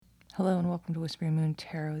Hello and welcome to Whispering Moon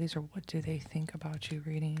Tarot. These are what do they think about you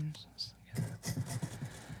readings. Let's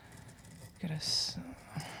get us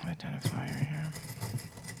identifier here.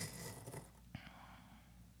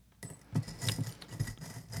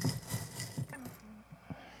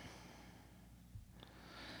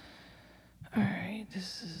 All right,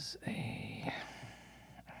 this is a.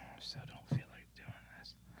 So don't feel like doing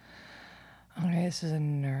this. Okay, this is a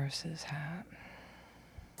nurse's hat.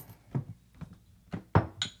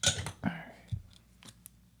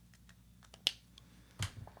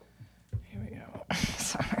 Here we go.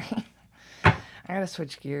 Sorry. I gotta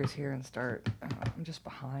switch gears here and start. I'm just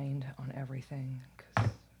behind on everything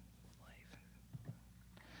because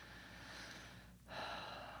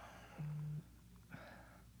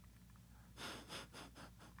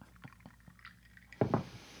life.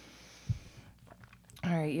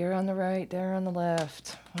 All right, you're on the right, they're on the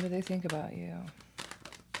left. What do they think about you?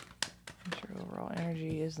 Your overall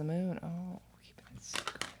energy is the moon. Oh, keeping it secret.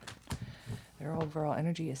 Their overall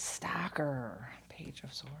energy is Stacker, Page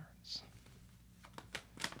of Swords.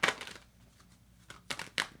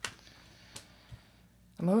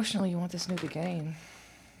 Emotionally, you want this new beginning.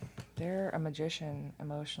 They're a magician,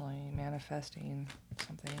 emotionally manifesting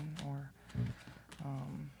something, or I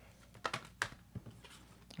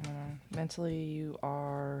don't know. Mentally, you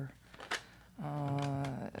are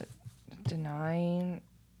denying,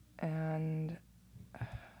 and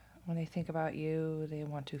when they think about you, they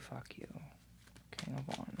want to fuck you. King of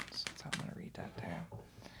Wands. That's how I'm going to read that there.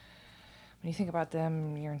 When you think about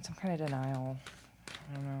them, you're in some kind of denial.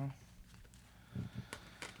 I don't know.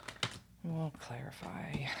 We'll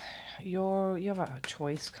clarify. You have a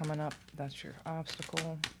choice coming up. That's your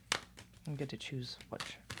obstacle. You get to choose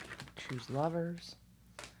choose lovers.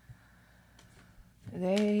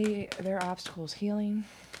 Their obstacle is healing.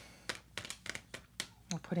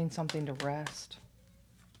 Or putting something to rest.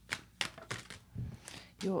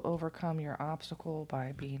 You'll overcome your obstacle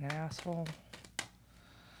by being an asshole.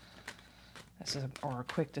 Or a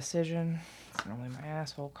quick decision. It's normally my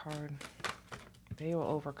asshole card. They will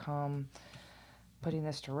overcome putting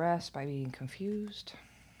this to rest by being confused.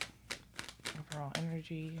 Overall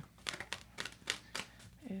energy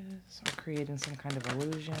is creating some kind of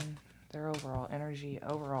illusion. Their overall energy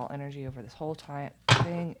over this whole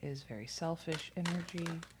thing is very selfish energy.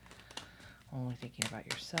 Only thinking about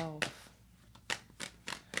yourself.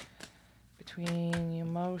 Between you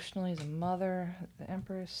emotionally is a mother, the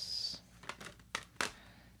Empress.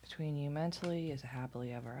 Between you mentally is a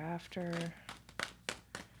happily ever after.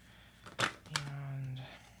 And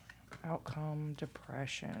outcome,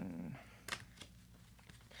 depression.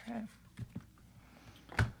 Okay.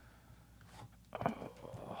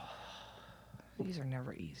 Oh. These are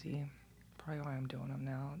never easy. Probably why I'm doing them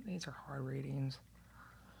now. These are hard readings.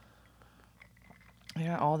 They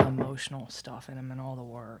got all the emotional stuff in them and all the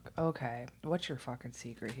work. Okay, what's your fucking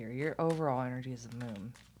secret here? Your overall energy is the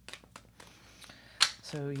moon.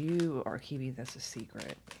 So you are keeping this a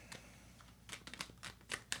secret.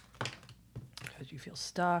 Because you feel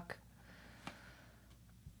stuck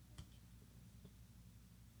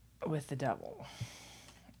with the devil.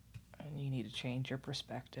 And you need to change your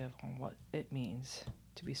perspective on what it means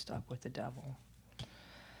to be stuck with the devil.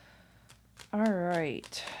 All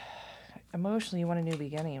right. Emotionally, you want a new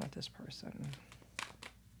beginning with this person.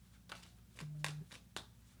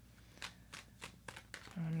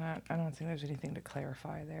 I don't think there's anything to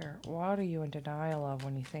clarify there. What are you in denial of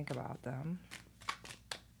when you think about them?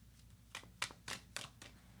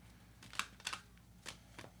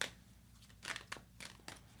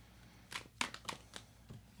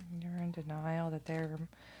 You're in denial that their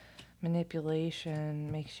manipulation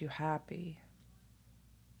makes you happy.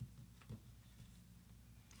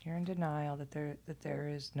 You're in denial that there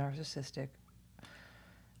is narcissistic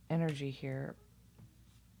energy here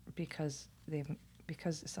because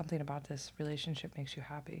something about this relationship makes you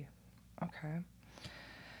happy. Okay.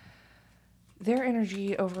 Their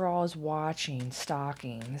energy overall is watching,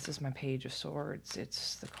 stalking. This is my Page of Swords.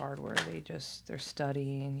 It's the card where they're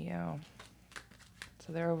studying, you know.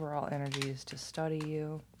 So their overall energy is to study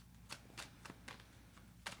you.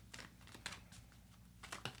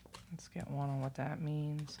 Let's get one on what that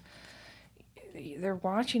means. They're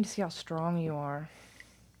watching to see how strong you are.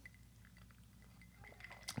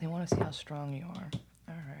 They want to see how strong you are.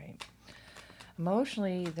 All right.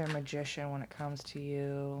 Emotionally, they're a magician when it comes to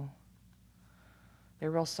you. They're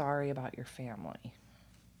real sorry about your family.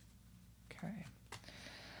 Okay.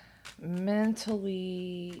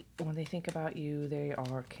 Mentally, when they think about you, they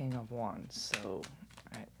are King of Wands. So,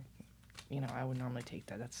 I would normally take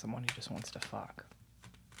that. That's someone who just wants to fuck.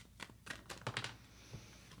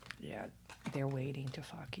 Yeah, They're waiting to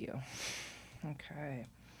fuck you. Okay.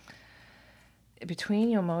 Between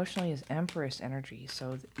you emotionally is Empress energy.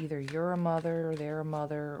 So either you're a mother, or they're a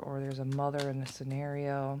mother, or there's a mother in the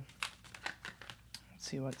scenario. Let's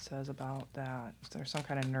see what it says about that. Is there some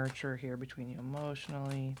kind of nurture here between you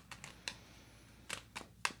emotionally?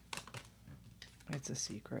 It's a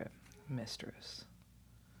secret. Mistress.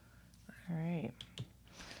 All right.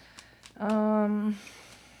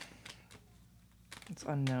 It's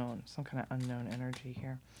unknown. Some kind of unknown energy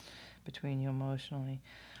here between you emotionally.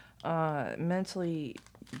 Mentally,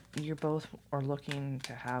 you both are looking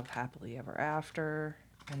to have happily ever after,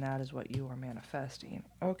 and that is what you are manifesting.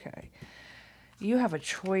 Okay. You have a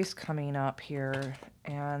choice coming up here,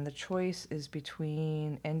 and the choice is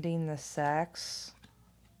between ending the sex,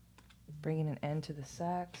 bringing an end to the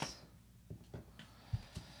sex,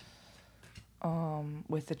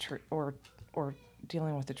 with the truth, or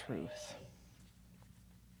dealing with the truth.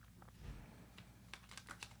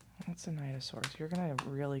 That's the Knight of Swords. You're gonna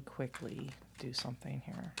really quickly do something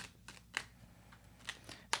here.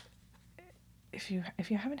 If you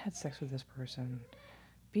haven't had sex with this person,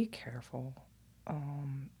 be careful.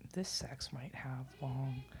 This sex might have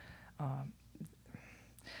long.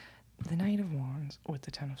 The Knight of Wands with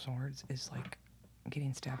the Ten of Swords is like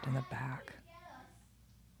getting stabbed in the back.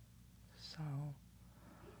 So,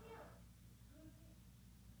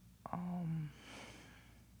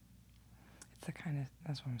 it's the kind of,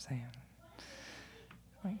 that's what I'm saying.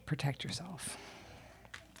 Like, protect yourself.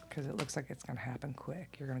 Because it looks like it's going to happen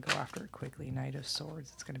quick. You're going to go after it quickly. Knight of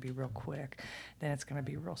Swords, it's going to be real quick. Then it's going to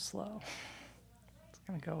be real slow.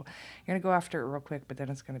 You're going to go after it real quick, but then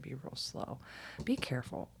it's going to be real slow. Be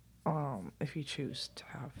careful if you choose to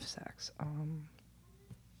have sex.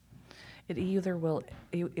 It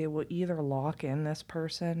will either lock in this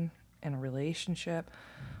person in a relationship,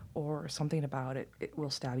 or something about it will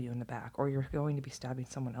stab you in the back, or you're going to be stabbing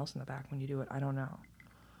someone else in the back when you do it. I don't know.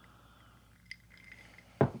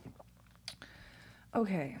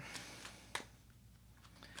 Okay.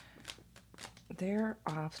 Their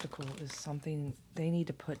obstacle is something they need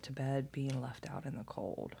to put to bed, being left out in the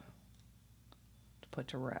cold. To put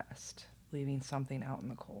to rest. Leaving something out in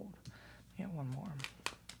the cold. Yeah, one more.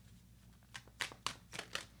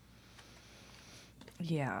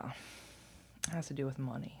 Yeah. It has to do with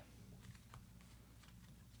money.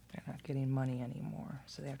 They're not getting money anymore,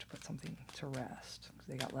 so they have to put something to rest, because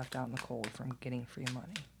they got left out in the cold from getting free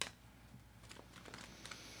money.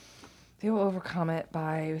 They will overcome it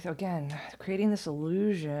by, again, creating this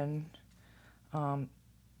illusion.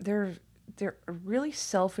 Their really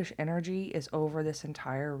selfish energy is over this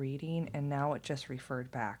entire reading, and now it just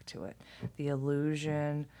referred back to it. The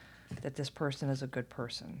illusion that this person is a good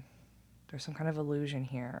person. There's some kind of illusion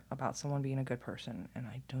here about someone being a good person, and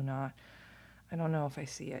I don't know if I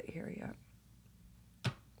see it here yet.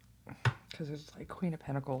 Because it's like Queen of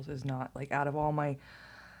Pentacles is not, like, out of all my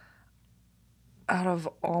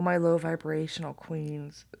low vibrational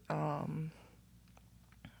queens,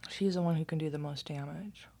 she's the one who can do the most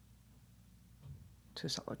damage to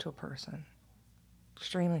a person.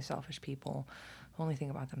 Extremely selfish people who only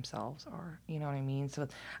think about themselves, or, you know what I mean? So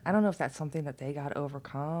I don't know if that's something that they got to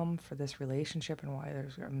overcome for this relationship, and why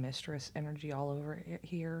there's a mistress energy all over it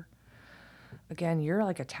here. Again, you're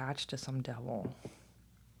like attached to some devil.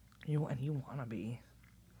 You want to be.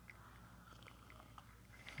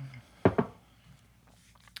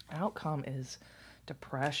 Outcome is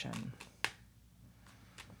depression.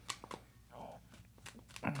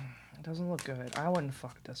 It doesn't look good. I wouldn't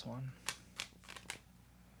fuck this one.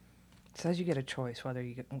 It says you get a choice whether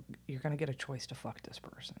you're going to get a choice to fuck this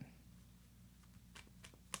person.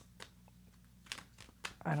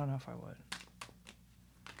 I don't know if I would.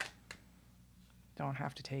 Don't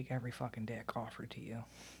have to take every fucking dick offered to you.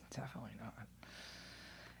 Definitely not.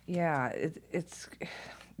 Yeah, it's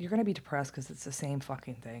you're going to be depressed because it's the same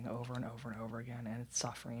fucking thing over and over and over again, and it's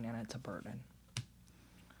suffering, and it's a burden.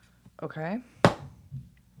 Okay?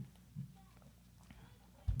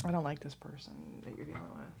 I don't like this person that you're dealing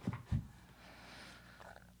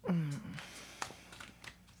with.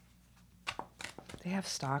 They have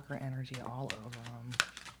stalker energy all over them.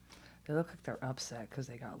 They look like they're upset because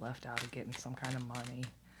they got left out of getting some kind of money.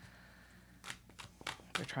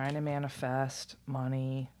 They're trying to manifest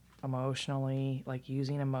money emotionally, like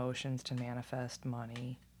using emotions to manifest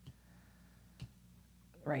money.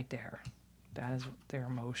 Right there. That is their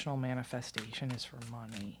emotional manifestation, is for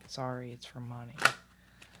money. Sorry, it's for money.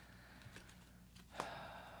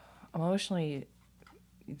 Emotionally,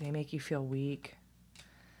 they make you feel weak.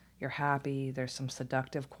 You're happy. There's some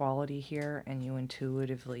seductive quality here, and you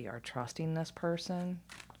intuitively are trusting this person.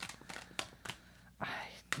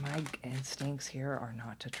 My instincts here are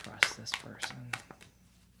not to trust this person.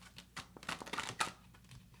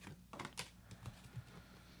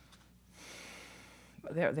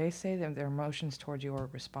 They say that their emotions towards you are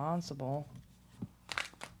responsible.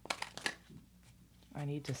 I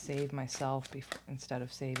need to save myself instead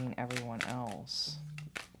of saving everyone else.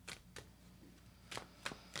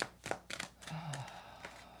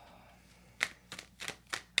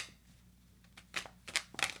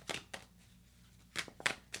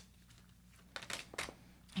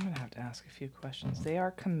 I'm going to have to ask a few questions. They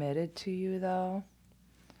are committed to you, though.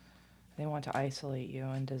 They want to isolate you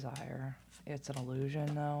in desire. It's an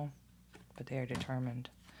illusion, though, but they are determined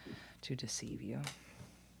to deceive you.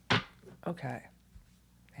 Okay.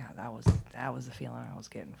 Yeah, that was the feeling I was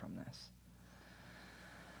getting from this.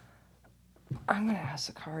 I'm going to ask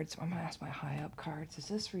the cards. I'm going to ask my high-up cards. Is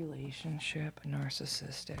this relationship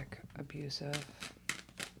narcissistic, abusive?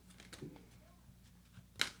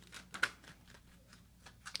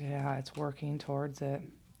 Yeah, it's working towards it.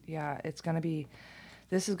 Yeah, it's going to be...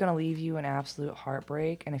 This is going to leave you in absolute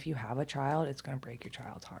heartbreak, and if you have a child, it's going to break your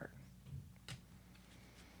child's heart.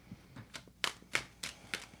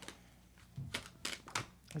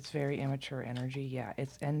 It's very immature energy. Yeah,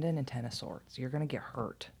 it's ending in Ten of Swords. You're going to get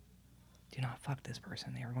hurt. Do not fuck this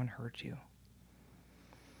person. They are going to hurt you.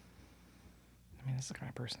 I mean, this is the kind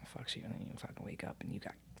of person that fucks you, and then you fucking wake up and you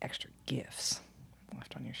got extra gifts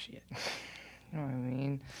left on your shit. You know what I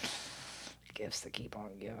mean? Gifts that keep on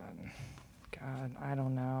giving. God, I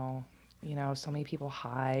don't know. You know, so many people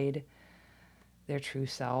hide their true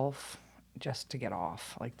self just to get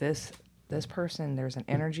off. Like this person, there's an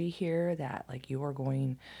energy here that like you are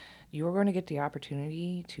going to get the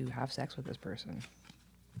opportunity to have sex with this person.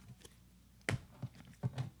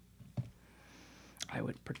 I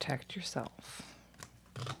would protect yourself.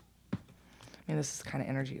 I mean, this is the kind of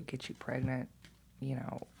energy that gets you pregnant, you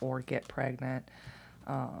know, or get pregnant,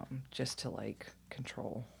 just to like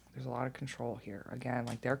control. There's a lot of control here. Again,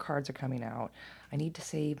 like their cards are coming out. I need to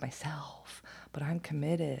save myself, but I'm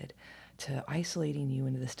committed to isolating you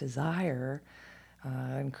into this desire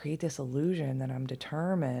and create this illusion that I'm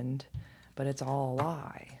determined, but it's all a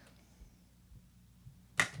lie.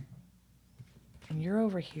 And you're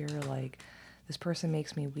over here like, this person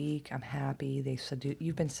makes me weak. I'm happy.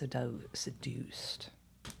 You've been seduced.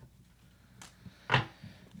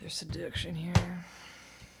 There's seduction here.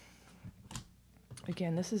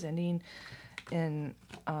 Again, this is ending in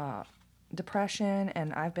depression,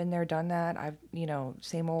 and I've been there, done that.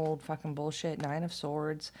 Same old fucking bullshit. Nine of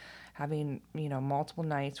Swords, having, multiple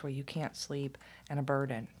nights where you can't sleep, and a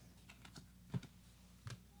burden.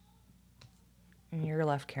 And you're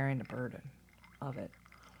left carrying the burden of it.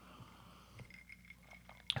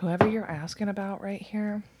 Whoever you're asking about right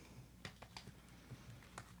here,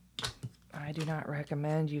 I do not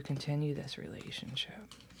recommend you continue this relationship.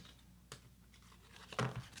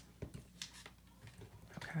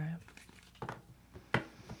 Okay.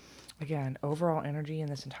 Again, overall energy in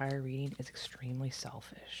this entire reading is extremely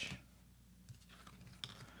selfish.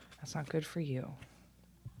 That's not good for you.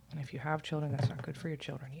 And if you have children, that's not good for your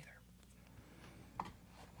children either.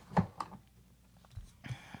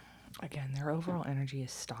 Again, their overall energy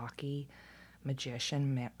is stocky,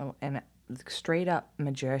 magician, and straight up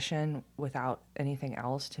magician without anything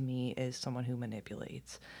else to me is someone who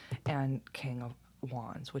manipulates. And King of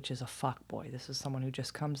Wands, which is a fuck boy. This is someone who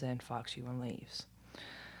just comes in, fucks you, and leaves.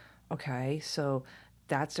 Okay, so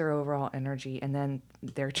that's their overall energy. And then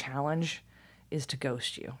their challenge is to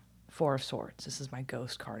ghost you. Four of Swords. This is my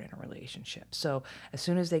ghost card in a relationship. So as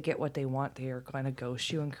soon as they get what they want, they are going to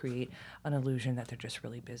ghost you and create an illusion that they're just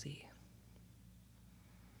really busy.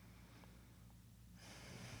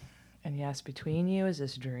 And yes, between you is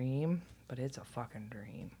this dream, but it's a fucking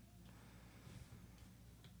dream.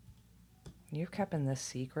 You've kept in this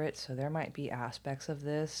secret, so there might be aspects of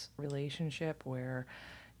this relationship where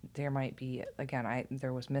there might be, again,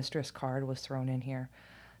 there was Mistress card was thrown in here.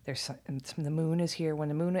 The moon is here. When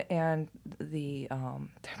the moon and the,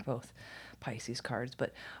 they're both Pisces cards,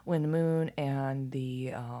 but when the moon and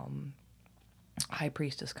the High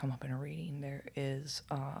Priestess come up in a reading, there is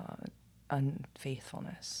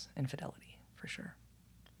unfaithfulness, infidelity, for sure.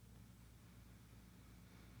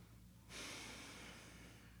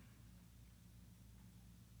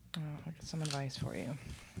 I'll get some advice for you.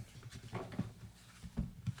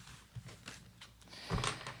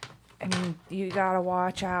 I mean, you gotta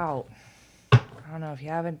watch out. I don't know, if you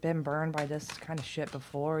haven't been burned by this kind of shit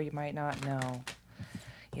before, you might not know.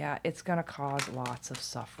 Yeah, it's gonna cause lots of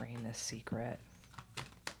suffering, this secret.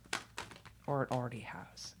 or it already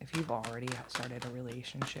has. If you've already started a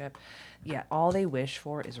relationship, yeah, all they wish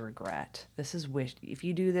for is regret. This is wish. If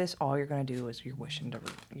you do this, all you're gonna do is you're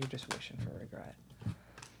just wishing for regret.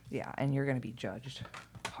 Yeah, and you're gonna be judged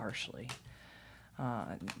harshly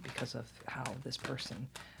because of how this person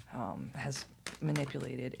has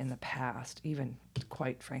manipulated in the past. Even,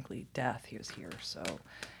 quite frankly, death is here. So,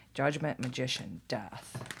 judgment, magician,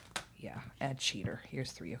 death. Yeah, and cheater.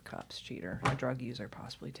 Here's 3 of Cups. Cheater. A drug user,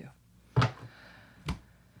 possibly, too.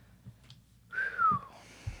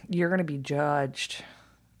 You're going to be judged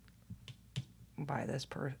by this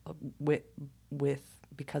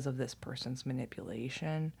because of this person's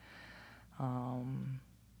manipulation. It'll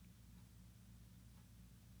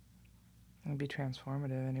be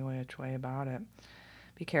transformative anyway, which way about it.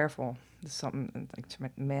 Be careful. This is something like to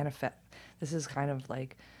manifest. This is kind of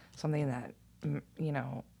like something that,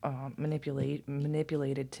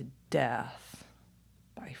 manipulated to death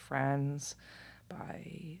by friends,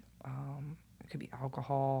 by it could be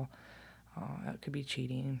alcohol, it could be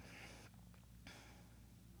cheating.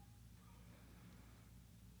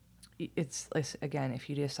 It's again, if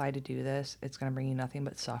you decide to do this, it's going to bring you nothing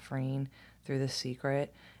but suffering through this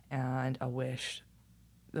secret and a wish.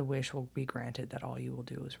 The wish will be granted that all you will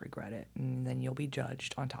do is regret it, and then you'll be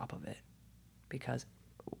judged on top of it, because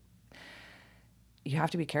you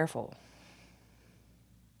have to be careful.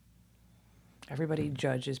 Everybody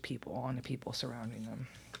judges people on the people surrounding them.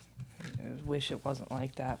 I wish it wasn't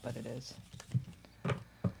like that, but it is.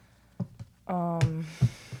 I'm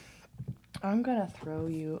gonna throw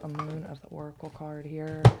you a Moon of the Oracle card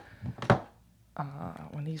here.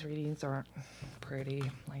 When these readings aren't pretty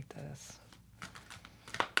like this.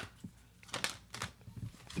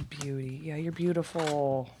 Beauty. Yeah, you're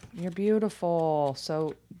beautiful. You're beautiful.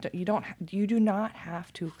 So you do not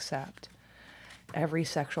have to accept every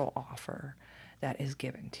sexual offer that is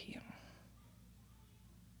given to you.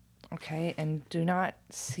 Okay? And do not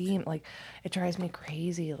seem like, it drives me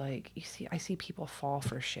crazy. Like, I see people fall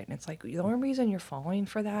for shit. And it's like, the only reason you're falling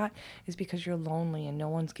for that is because you're lonely and no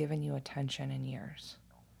one's given you attention in years.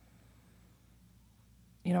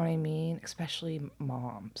 You know what I mean? Especially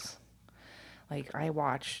moms. Like,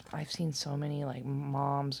 I've seen so many, like,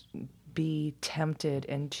 moms be tempted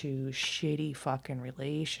into shitty fucking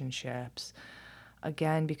relationships.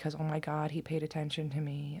 Again, because, oh my God, he paid attention to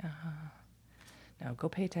me. No, go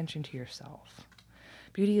pay attention to yourself.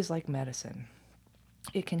 Beauty is like medicine.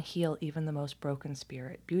 It can heal even the most broken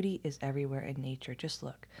spirit. Beauty is everywhere in nature. Just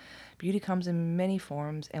look. Beauty comes in many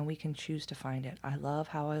forms, and we can choose to find it. I love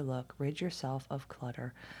how I look. Rid yourself of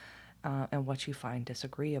clutter and what you find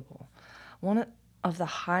disagreeable. One of the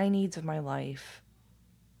high needs of my life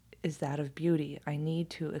is that of beauty. I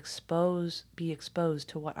need to be exposed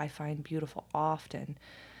to what I find beautiful often,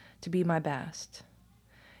 to be my best.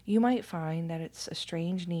 You might find that it's a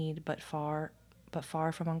strange need, but far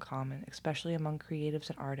from uncommon, especially among creatives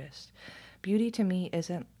and artists. Beauty to me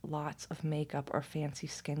isn't lots of makeup or fancy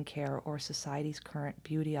skincare or society's current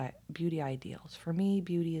beauty ideals. For me,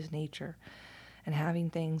 beauty is nature and having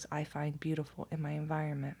things I find beautiful in my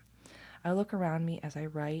environment. I look around me as I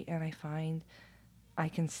write, and I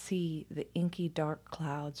can see the inky dark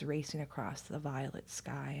clouds racing across the violet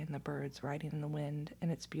sky and the birds riding in the wind,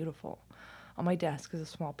 and it's beautiful. On my desk is a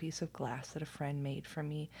small piece of glass that a friend made for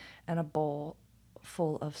me, and a bowl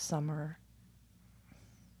full of summer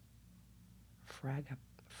what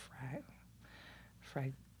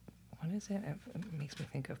is it? It makes me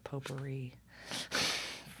think of potpourri.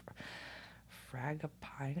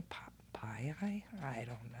 Fragapie? I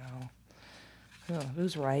don't know. Oh,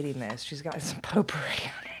 who's writing this? She's got some potpourri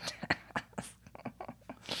on her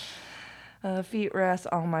desk. Feet rest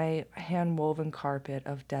on my hand-woven carpet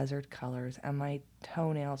of desert colors, and my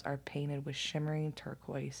toenails are painted with shimmering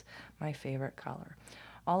turquoise, my favorite color.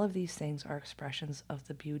 All of these things are expressions of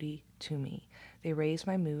the beauty to me. They raise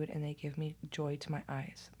my mood, and they give me joy to my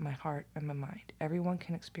eyes, my heart, and my mind. Everyone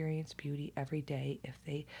can experience beauty every day if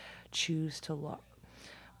they choose to look.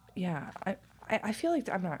 Yeah, I feel like,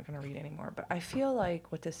 I'm not going to read anymore, but I feel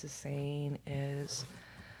like what this is saying is,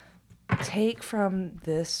 take from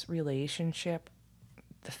this relationship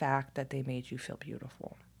the fact that they made you feel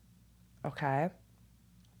beautiful. Okay?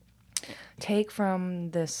 Take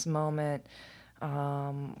from this moment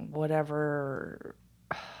whatever,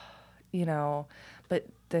 but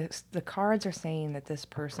the cards are saying that this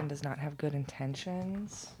person does not have good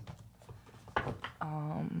intentions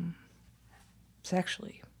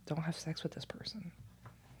sexually. Don't have sex with this person.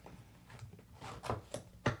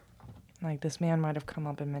 Like, this man might have come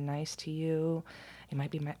up and been nice to you. He might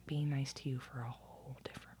be being nice to you for a whole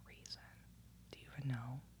different reason. Do you even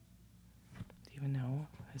know? Do you even know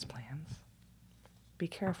his plans? Be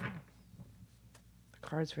careful. The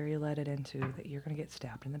card's very let it into that you're going to get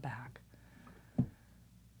stabbed in the back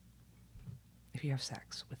if you have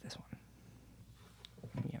sex with this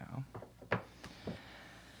one. You know.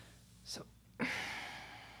 So, I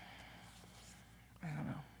don't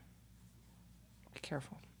know. Be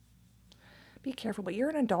careful. Be careful, but you're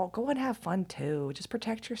an adult. Go and have fun too. Just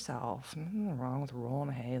protect yourself. Nothing wrong with rolling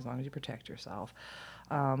a hay as long as you protect yourself.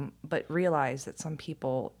 But realize that some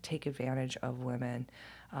people take advantage of women.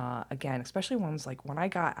 Again, especially ones like when I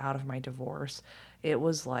got out of my divorce, it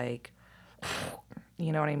was like,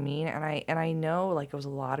 you know what I mean? And I know like there was a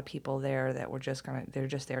lot of people there that were just they're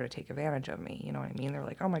just there to take advantage of me. You know what I mean? They're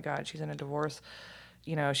like, oh my God, she's in a divorce.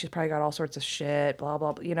 You know, she's probably got all sorts of shit, blah,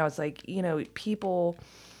 blah, blah. You know, it's like, you know, people,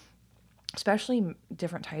 especially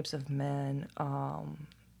different types of men,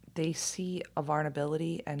 they see a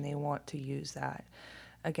vulnerability and they want to use that.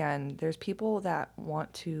 Again, there's people that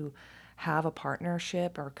want to have a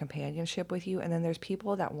partnership or companionship with you, and then there's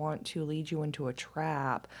people that want to lead you into a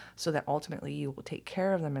trap so that ultimately you will take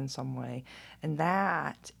care of them in some way. And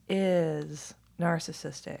that is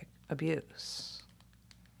narcissistic abuse.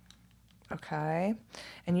 Okay?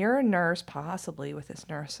 And you're a nurse, possibly with this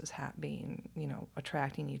nurse's hat being, you know,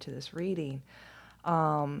 attracting you to this reading.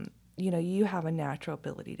 You know, you have a natural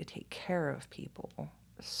ability to take care of people.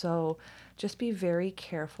 So just be very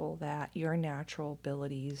careful that your natural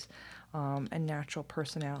abilities and natural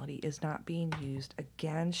personality is not being used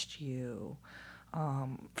against you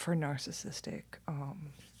for narcissistic,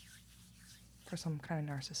 for some kind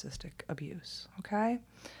of narcissistic abuse. Okay?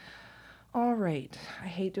 All right. I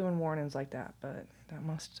hate doing warnings like that, but that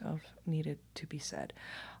must have needed to be said.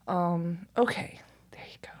 Okay. There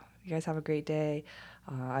you go. You guys have a great day.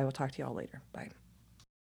 I will talk to you all later. Bye.